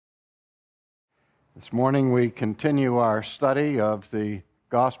This morning we continue our study of the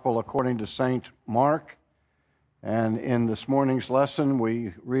Gospel according to St. Mark, and in this morning's lesson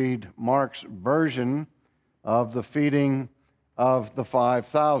we read Mark's version of the feeding of the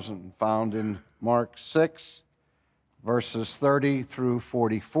 5,000, found in Mark 6, verses 30 through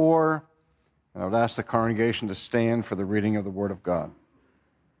 44. And I would ask the congregation to stand for the reading of the Word of God.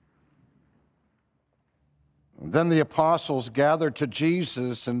 Then the apostles gathered to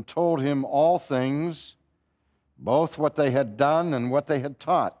Jesus and told him all things, both what they had done and what they had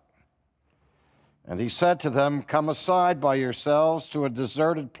taught. And he said to them, "Come aside by yourselves to a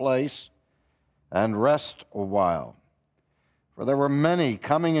deserted place and rest a while." For there were many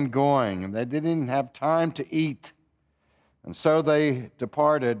coming and going, and they didn't have time to eat. And so they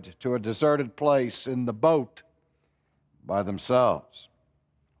departed to a deserted place in the boat by themselves.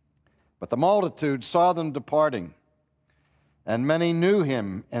 But the multitude saw them departing, and many knew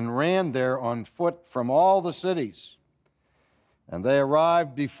him and ran there on foot from all the cities. And they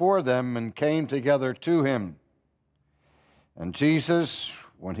arrived before them and came together to him. And Jesus,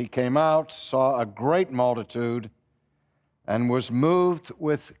 when he came out, saw a great multitude and was moved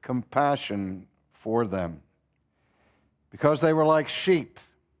with compassion for them, because they were like sheep,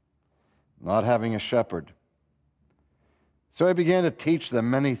 not having a shepherd. So he began to teach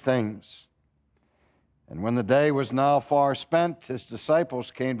them many things. And when the day was now far spent, his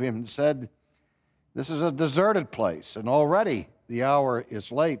disciples came to him and said, "This is a deserted place, and already the hour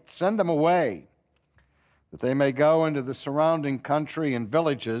is late. Send them away, that they may go into the surrounding country and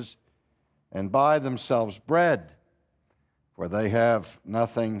villages and buy themselves bread, for they have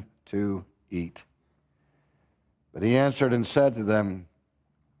nothing to eat." But he answered and said to them,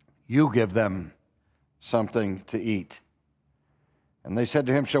 "You give them something to eat." And they said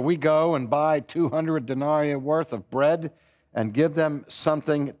to him, "Shall we go and buy 200 denarii worth of bread and give them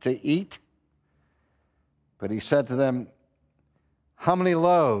something to eat?" But he said to them, "How many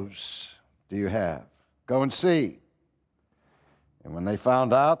loaves do you have? Go and see." And when they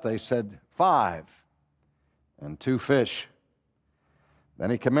found out, they said, 5, and 2 fish. Then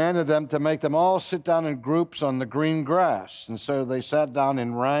he commanded them to make them all sit down in groups on the green grass. And so they sat down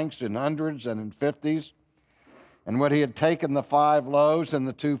in ranks, in hundreds and in 50s. And when he had taken the 5 loaves and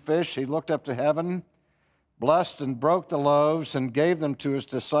the 2 fish, he looked up to heaven, blessed and broke the loaves, and gave them to his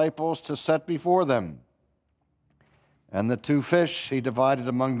disciples to set before them. And the 2 fish he divided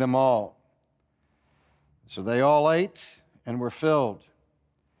among them all. So they all ate and were filled.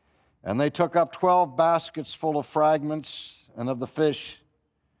 And they took up 12 baskets full of fragments and of the fish.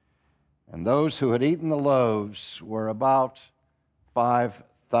 And those who had eaten the loaves were about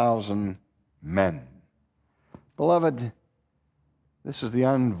 5,000 men. Beloved, this is the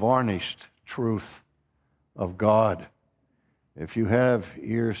unvarnished truth of God. If you have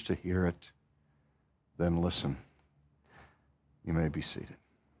ears to hear it, then listen. You may be seated.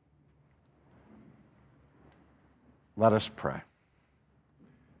 Let us pray.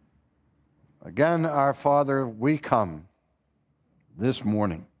 Again, our Father, we come this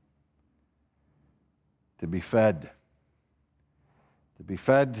morning to be fed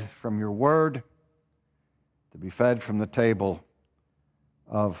from your word, to be fed from the table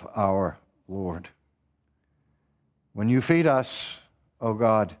of our Lord. When you feed us, O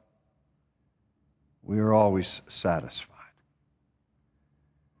God, we are always satisfied.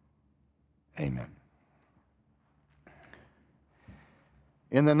 Amen.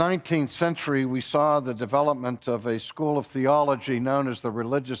 In the 19th century, we saw the development of a school of theology known as the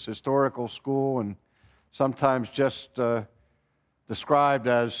Religious Historical School, and sometimes just described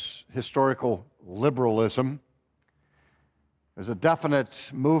as historical liberalism. There's a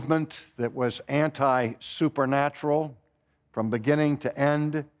definite movement that was anti-supernatural from beginning to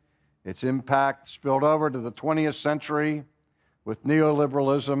end. Its impact spilled over to the 20th century with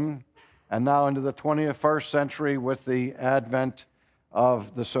neoliberalism, and now into the 21st century with the advent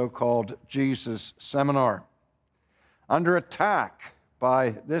of the so-called Jesus Seminar. Under attack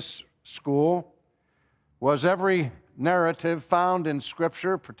by this school was every narrative found in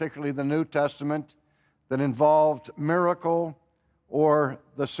Scripture, particularly the New Testament, that involved miracle or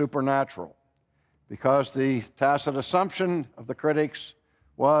the supernatural, because the tacit assumption of the critics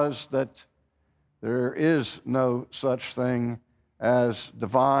was that there is no such thing as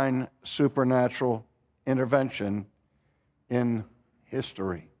divine supernatural intervention in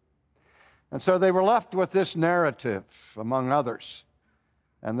history. And so they were left with this narrative, among others,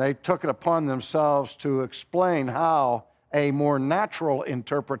 and they took it upon themselves to explain how a more natural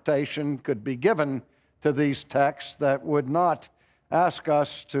interpretation could be given to these texts that would not ask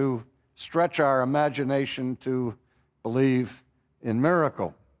us to stretch our imagination to believe in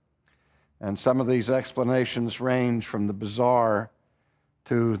miracle. And some of these explanations range from the bizarre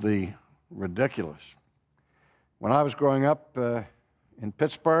to the ridiculous. When I was growing up in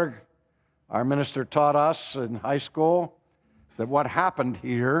Pittsburgh, our minister taught us in high school that what happened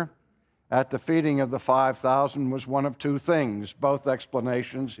here at the feeding of the 5,000 was one of two things, both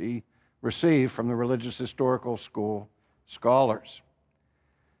explanations he received from the religious historical school scholars.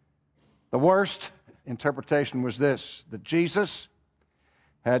 The worst interpretation was this, that Jesus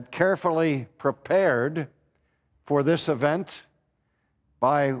had carefully prepared for this event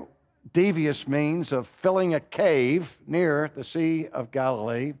by devious means of filling a cave near the Sea of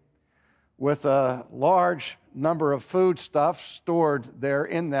Galilee with a large number of foodstuffs stored there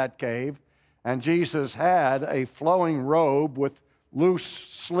in that cave, and Jesus had a flowing robe with loose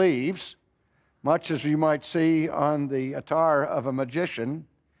sleeves, much as you might see on the attire of a magician,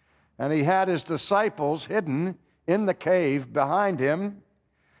 and he had his disciples hidden in the cave behind him,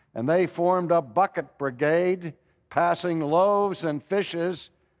 and they formed a bucket brigade, passing loaves and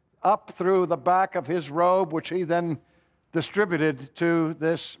fishes up through the back of his robe, which he then distributed to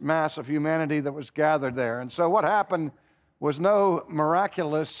this mass of humanity that was gathered there. And so what happened was no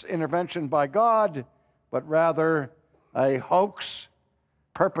miraculous intervention by God, but rather a hoax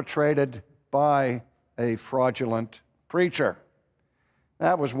perpetrated by a fraudulent preacher.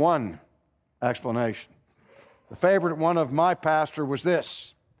 That was one explanation. The favorite one of my pastor was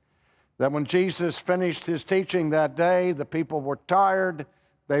this, that when Jesus finished his teaching that day, the people were tired,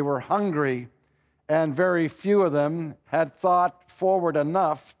 they were hungry, and very few of them had thought forward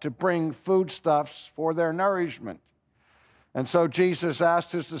enough to bring foodstuffs for their nourishment. And so Jesus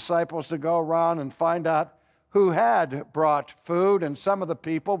asked his disciples to go around and find out who had brought food, and some of the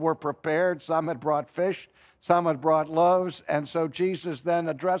people were prepared, some had brought fish, some had brought loaves, and so Jesus then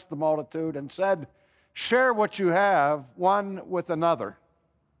addressed the multitude and said, "Share what you have one with another."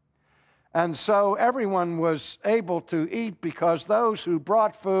 And so everyone was able to eat because those who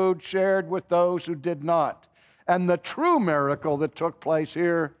brought food shared with those who did not. And the true miracle that took place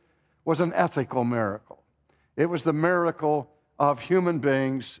here was an ethical miracle. It was the miracle of human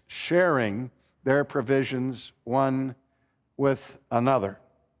beings sharing their provisions one with another.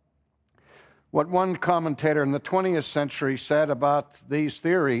 What one commentator in the 20th century said about these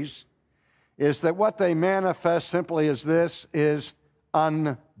theories is that what they manifest simply as this is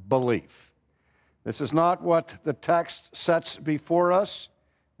unbelief. This is not what the text sets before us,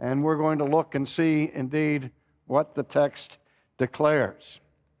 and we're going to look and see indeed what the text declares.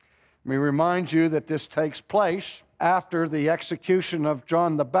 Let me remind you that this takes place after the execution of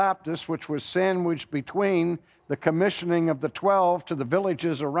John the Baptist, which was sandwiched between the commissioning of the 12 to the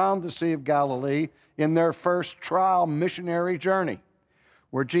villages around the Sea of Galilee in their first trial missionary journey,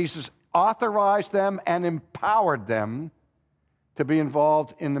 where Jesus authorized them and empowered them to be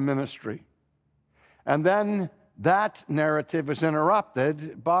involved in the ministry. And then that narrative is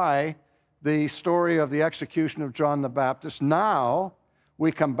interrupted by the story of the execution of John the Baptist. Now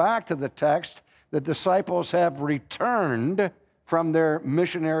we come back to the text. The disciples have returned from their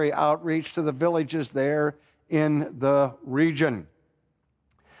missionary outreach to the villages there in the region.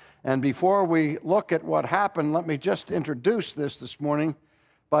 And before we look at what happened, let me just introduce this morning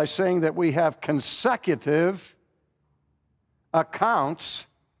by saying that we have consecutive accounts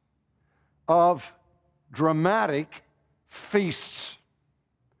of dramatic feasts.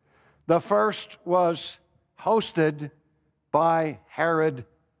 The first was hosted by Herod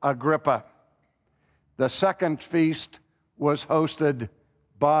Agrippa. The second feast was hosted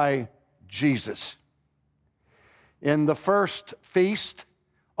by Jesus. In the first feast,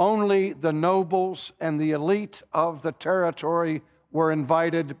 only the nobles and the elite of the territory were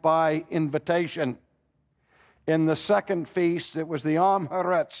invited by invitation. In the second feast, it was the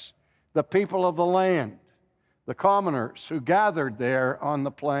Amharetz, the people of the land, the commoners who gathered there on the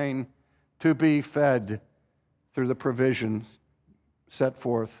plain to be fed through the provisions set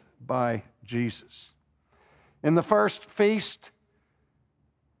forth by Jesus. In the first feast,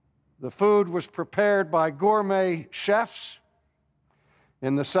 the food was prepared by gourmet chefs.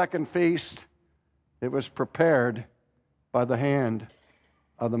 In the second feast, it was prepared by the hand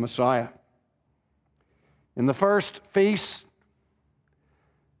of the Messiah. In the first feast,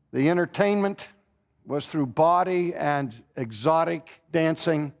 the entertainment was through bawdy and exotic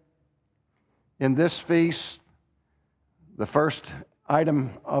dancing. In this feast, the first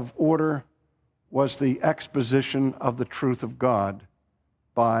item of order was the exposition of the truth of God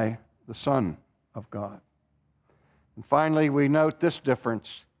by the Son of God. And finally, we note this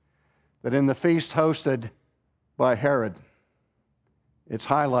difference, that in the feast hosted by Herod, its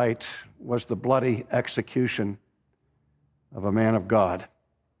highlight was the bloody execution of a man of God.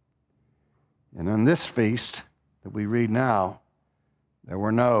 And on this feast that we read now, there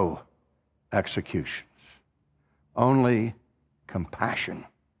were no executions, only compassion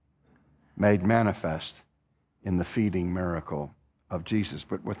made manifest in the feeding miracle of Jesus.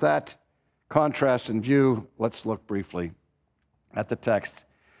 But with that contrast in view, let's look briefly at the text.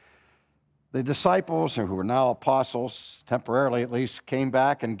 The disciples, who were now apostles, temporarily at least, came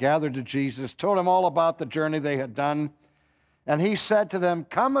back and gathered to Jesus, told him all about the journey they had done. And he said to them,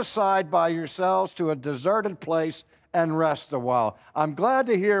 "Come aside by yourselves to a deserted place and rest a while. I'm glad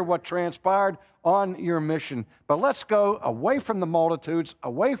to hear what transpired on your mission, but let's go away from the multitudes,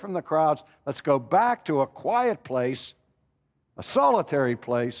 away from the crowds. Let's go back to a quiet place, a solitary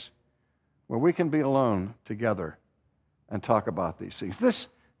place, where we can be alone together and talk about these things." This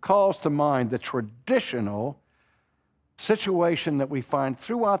calls to mind the traditional situation that we find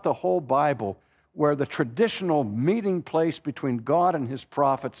throughout the whole Bible, where the traditional meeting place between God and his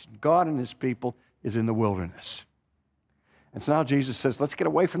prophets, God and his people, is in the wilderness. And so now Jesus says, let's get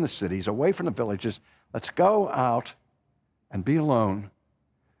away from the cities, away from the villages. Let's go out and be alone,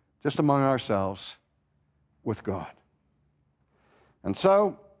 just among ourselves, with God. And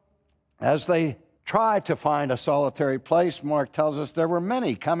so, as they tried to find a solitary place, Mark tells us there were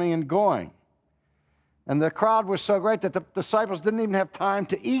many coming and going. And the crowd was so great that the disciples didn't even have time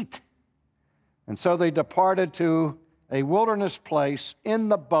to eat. And so they departed to a wilderness place in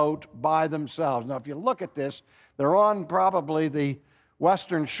the boat by themselves. Now, if you look at this, they're on probably the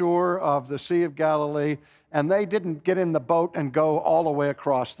western shore of the Sea of Galilee, and they didn't get in the boat and go all the way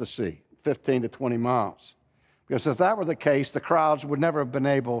across the sea, 15 to 20 miles. Because if that were the case, the crowds would never have been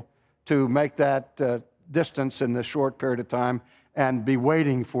able to make that distance in this short period of time and be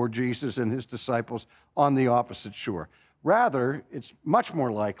waiting for Jesus and his disciples on the opposite shore. Rather, it's much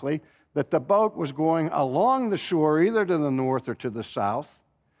more likely that the boat was going along the shore, either to the north or to the south,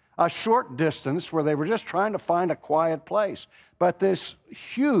 a short distance where they were just trying to find a quiet place. But this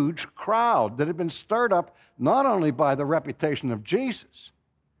huge crowd that had been stirred up not only by the reputation of Jesus,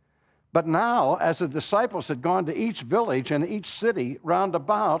 but now, as the disciples had gone to each village and each city round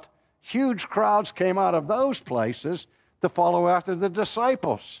about, huge crowds came out of those places to follow after the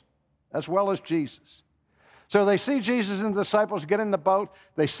disciples, as well as Jesus. So they see Jesus and the disciples get in the boat.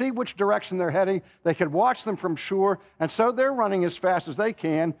 They see which direction they're heading. They could watch them from shore. And so they're running as fast as they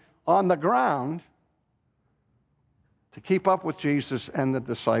can on the ground to keep up with Jesus and the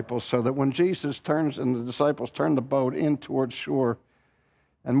disciples, so that when Jesus turns and the disciples turn the boat in towards shore,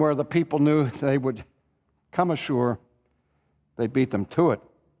 and where the people knew they would come ashore, they beat them to it.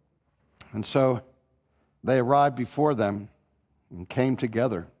 And so they arrived before them and came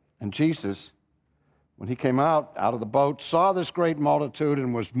together. And Jesus, when he came out of the boat, saw this great multitude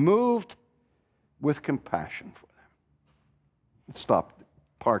and was moved with compassion for them. Let's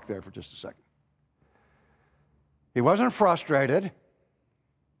park there for just a second. He wasn't frustrated.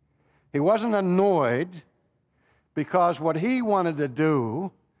 He wasn't annoyed, because what he wanted to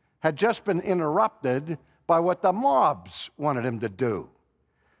do had just been interrupted by what the mobs wanted him to do.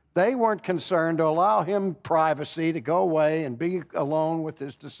 They weren't concerned to allow him privacy to go away and be alone with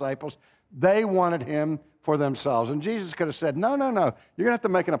his disciples. They wanted him for themselves. And Jesus could have said, no, you're going to have to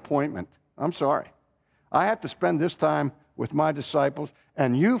make an appointment. I'm sorry. I have to spend this time with my disciples,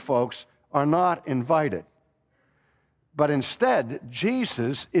 and you folks are not invited. But instead,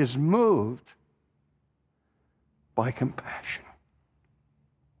 Jesus is moved by compassion.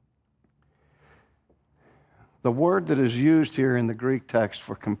 The word that is used here in the Greek text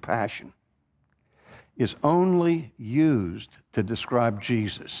for compassion is only used to describe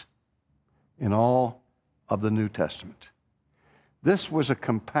Jesus in all of the New Testament. This was a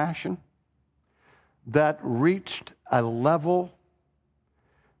compassion that reached a level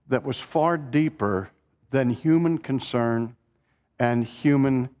that was far deeper than human concern and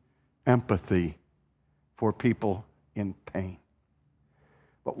human empathy for people in pain.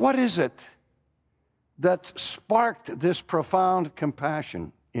 But what is it that sparked this profound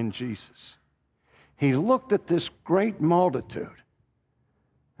compassion in Jesus? He looked at this great multitude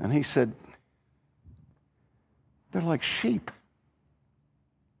and he said, they're like sheep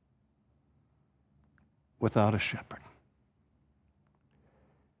without a shepherd.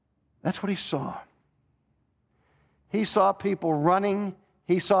 That's what he saw. He saw people running.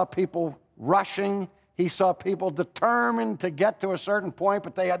 He saw people rushing. He saw people determined to get to a certain point,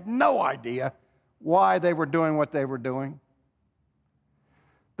 but they had no idea why they were doing what they were doing.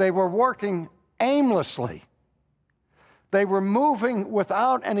 They were working aimlessly. They were moving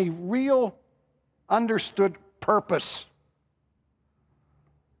without any real understood purpose.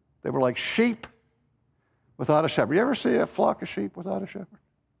 They were like sheep without a shepherd. You ever see a flock of sheep without a shepherd?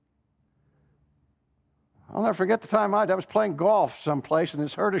 I'll never forget the time I was playing golf someplace, and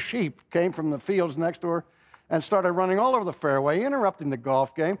this herd of sheep came from the fields next door and started running all over the fairway, interrupting the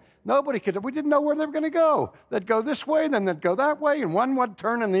golf game. We didn't know where they were going to go. They'd go this way, then they'd go that way, and one would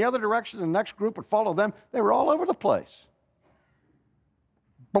turn in the other direction, and the next group would follow them. They were all over the place.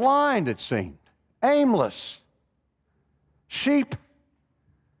 Blind, it seemed, aimless. Sheep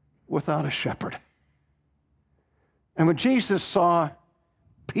without a shepherd. And when Jesus saw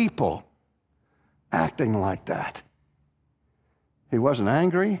people acting like that, he wasn't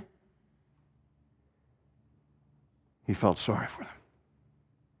angry. He felt sorry for them.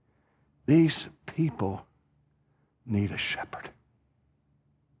 These people need a shepherd.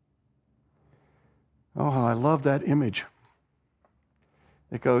 Oh, how I love that image.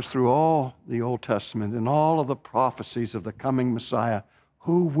 It goes through all the Old Testament and all of the prophecies of the coming Messiah,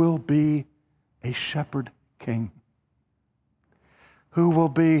 who will be a shepherd king, who will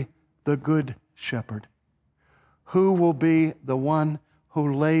be the good shepherd, who will be the one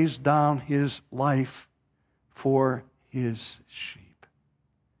who lays down his life for his sheep.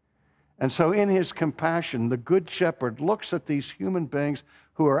 And so in his compassion, the good shepherd looks at these human beings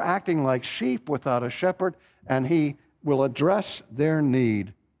who are acting like sheep without a shepherd, and he will address their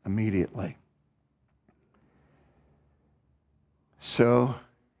need immediately. So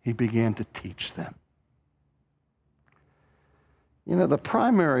he began to teach them. You know, the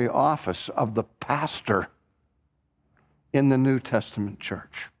primary office of the pastor in the New Testament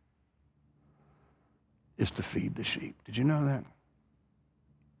church is to feed the sheep. Did you know that?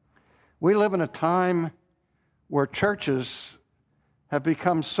 We live in a time where churches have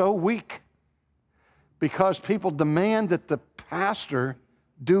become so weak because people demand that the pastor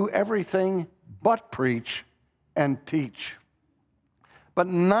do everything but preach and teach. But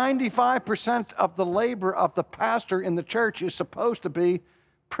 95% of the labor of the pastor in the church is supposed to be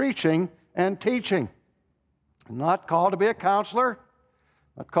preaching and teaching. Not called to be a counselor,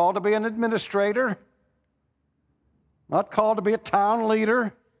 not called to be an administrator, not called to be a town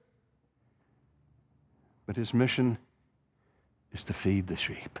leader, but his mission is to feed the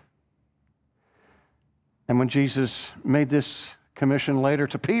sheep. And when Jesus made this commission later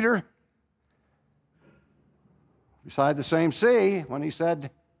to Peter, beside the same sea, when he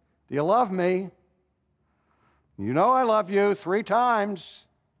said, "Do you love me? You know I love you," 3 times.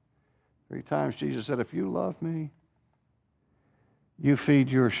 3 times Jesus said, "If you love me, you feed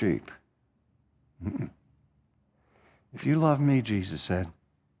your sheep." If you love me, Jesus said,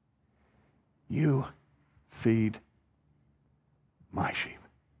 you feed my sheep.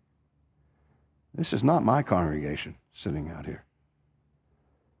 This is not my congregation sitting out here.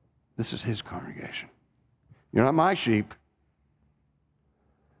 This is his congregation. You're not my sheep.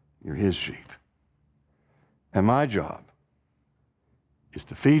 You're his sheep. And my job is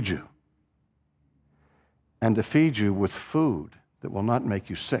to feed you, and to feed you with food that will not make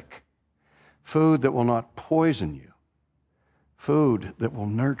you sick, food that will not poison you, food that will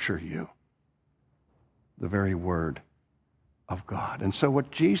nurture you, the very word of God. And so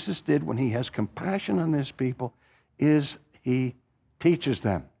what Jesus did when he has compassion on his people is he teaches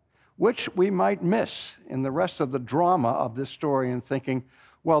them, which we might miss in the rest of the drama of this story in thinking,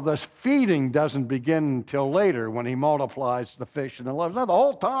 well, this feeding doesn't begin until later when he multiplies the fish and the loaves. No, the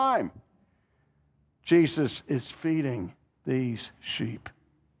whole time Jesus is feeding these sheep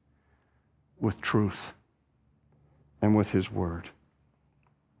with truth and with his word.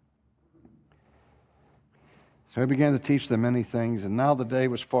 So he began to teach them many things, and now the day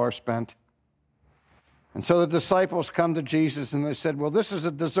was far spent. And so the disciples come to Jesus, and they said, well, this is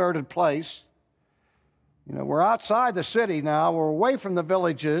a deserted place. You know, we're outside the city now. We're away from the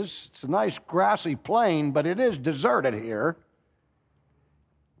villages. It's a nice grassy plain, but it is deserted here.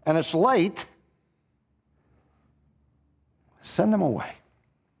 And it's late. Send them away,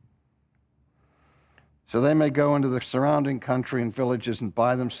 so they may go into the surrounding country and villages and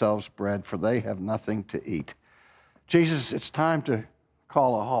buy themselves bread, for they have nothing to eat. Jesus, it's time to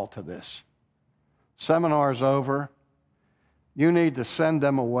call a halt to this. Seminar's over. You need to send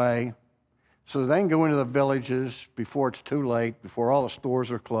them away so they can go into the villages before it's too late, before all the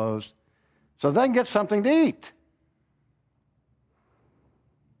stores are closed, so they can get something to eat.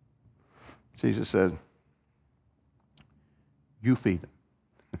 Jesus said, you feed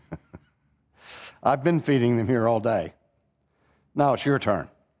them. I've been feeding them here all day. Now it's your turn.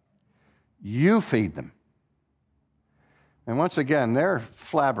 You feed them. And once again, they're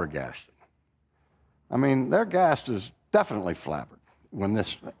flabbergasted. I mean, their guest is definitely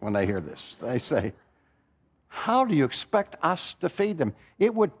flabbergasted when they hear this. They say, how do you expect us to feed them?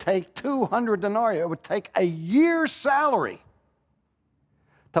 It would take 200 denarii. It would take a year's salary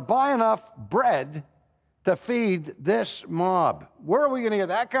to buy enough bread to feed this mob. Where are we going to get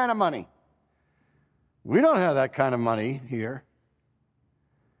that kind of money? We don't have that kind of money here.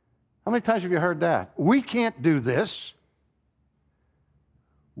 How many times have you heard that? We can't do this.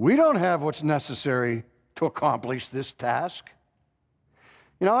 We don't have what's necessary to accomplish this task.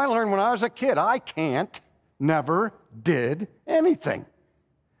 You know, I learned when I was a kid, I never did anything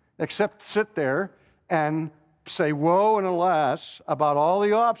except sit there and say woe and alas about all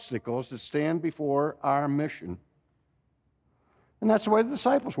the obstacles that stand before our mission. And that's the way the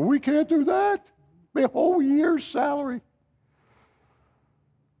disciples were. We can't do that. Be a whole year's salary.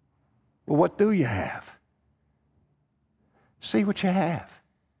 Well, what do you have? See what you have.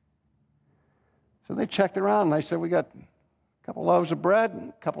 So they checked around and they said, we got a couple loaves of bread and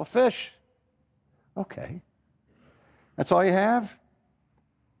a couple of fish. Okay. That's all you have?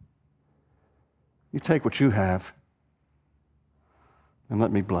 You take what you have and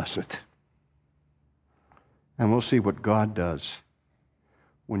let me bless it. And we'll see what God does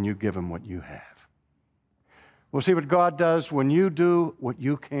when you give him what you have. We'll see what God does when you do what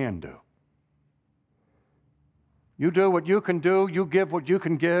you can do. You do what you can do, you give what you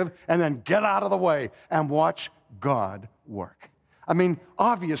can give, and then get out of the way and watch God work. I mean,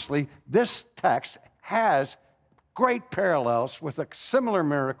 obviously, this text has great parallels with a similar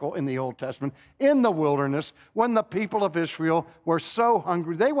miracle in the Old Testament in the wilderness when the people of Israel were so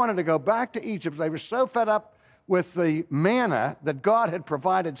hungry. They wanted to go back to Egypt. They were so fed up with the manna that God had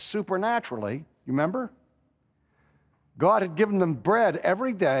provided supernaturally. You remember? God had given them bread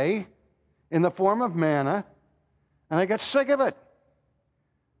every day in the form of manna, and they got sick of it.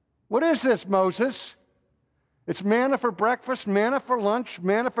 What is this, Moses? It's manna for breakfast, manna for lunch,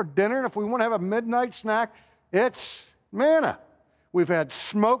 manna for dinner, and if we want to have a midnight snack, it's manna. We've had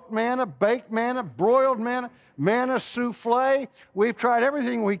smoked manna, baked manna, broiled manna, manna souffle. We've tried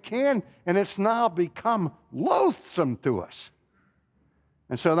everything we can, and it's now become loathsome to us.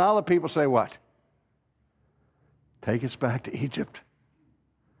 And so now the people say what? Take us back to Egypt.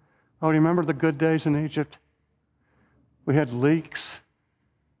 Oh, do you remember the good days in Egypt? We had leeks,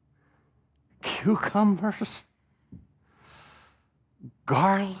 cucumbers,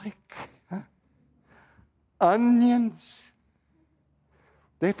 garlic, onions.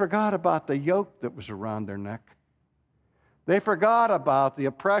 They forgot about the yoke that was around their neck. They forgot about the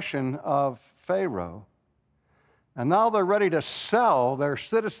oppression of Pharaoh. And now they're ready to sell their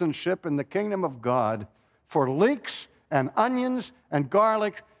citizenship in the kingdom of God for leeks and onions and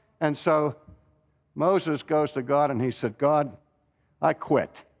garlic. And so Moses goes to God and he said, God, I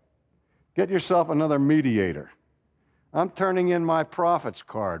quit. Get yourself another mediator. I'm turning in my prophet's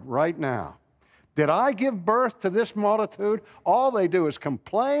card right now. Did I give birth to this multitude? All they do is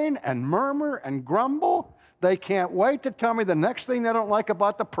complain and murmur and grumble. They can't wait to tell me the next thing they don't like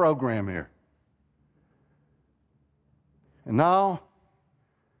about the program here. And now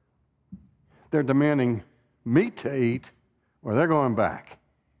they're demanding meat to eat, or they're going back.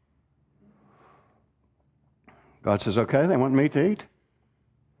 God says, okay, they want meat to eat.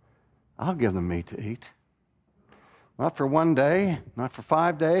 I'll give them meat to eat. Not for 1 day, not for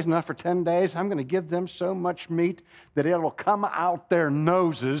 5 days, not for 10 days. I'm going to give them so much meat that it will come out their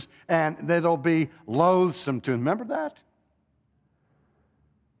noses and that it'll be loathsome to them. Remember that?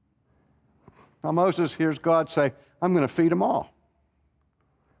 Now Moses hears God say, I'm going to feed them all.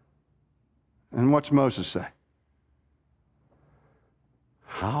 And what's Moses say?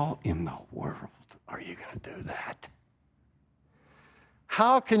 How in the world are you going to do that?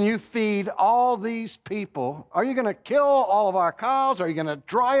 How can you feed all these people? Are you going to kill all of our cows? Are you going to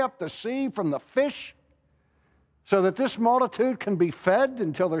dry up the sea from the fish so that this multitude can be fed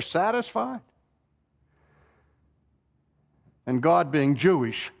until they're satisfied? And God, being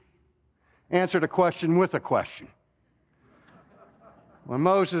Jewish, answered a question with a question. When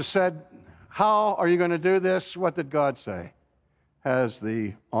Moses said, how are you going to do this? What did God say? Has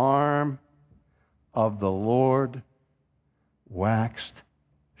the arm of the Lord waxed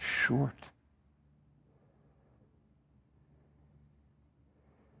short?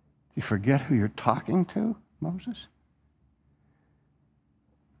 Do you forget who you're talking to, Moses?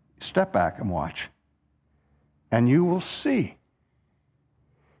 Step back and watch, and you will see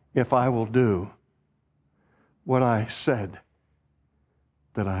if I will do what I said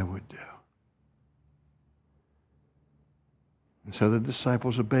that I would do. And so the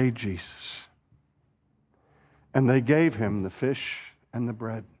disciples obeyed Jesus. And they gave him the fish and the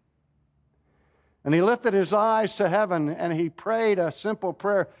bread. And he lifted his eyes to heaven and he prayed a simple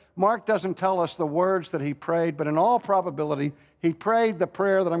prayer. Mark doesn't tell us the words that he prayed, but in all probability, he prayed the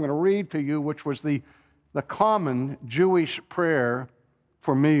prayer that I'm going to read to you, which was the common Jewish prayer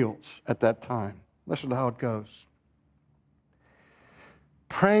for meals at that time. Listen to how it goes.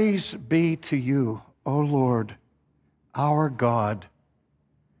 Praise be to you, O Lord, our God,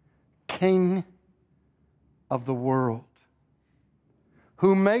 King of the world,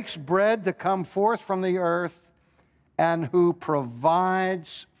 who makes bread to come forth from the earth and who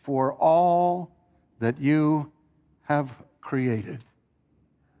provides for all that you have created.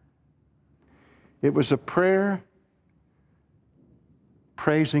 It was a prayer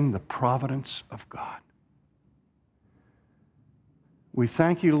praising the providence of God. We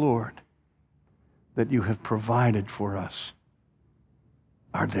thank you, Lord, that you have provided for us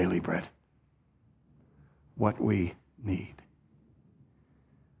our daily bread, what we need.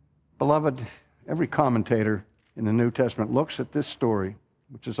 Beloved, every commentator in the New Testament looks at this story,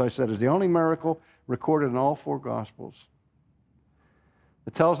 which, as I said, is the only miracle recorded in all four Gospels.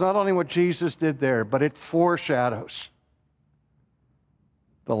 It tells not only what Jesus did there, but it foreshadows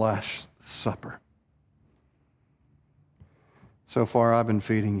the Last Supper. So far, I've been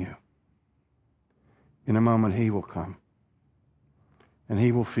feeding you. In a moment, he will come, and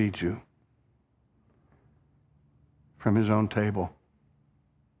he will feed you from his own table.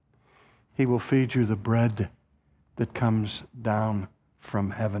 He will feed you the bread that comes down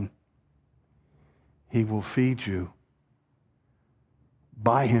from heaven. He will feed you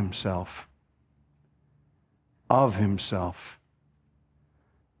by himself, of himself,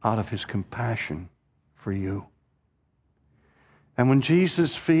 out of his compassion for you. And when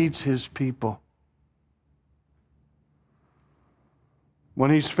Jesus feeds his people,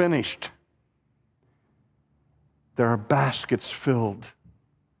 when he's finished, there are baskets filled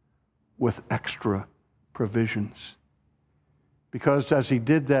with extra provisions. Because as he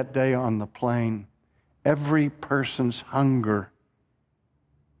did that day on the plain, every person's hunger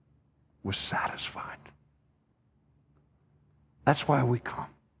was satisfied. That's why we come.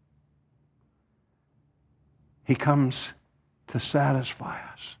 He comes to satisfy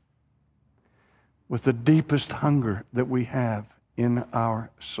us with the deepest hunger that we have in our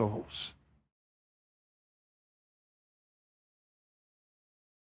souls.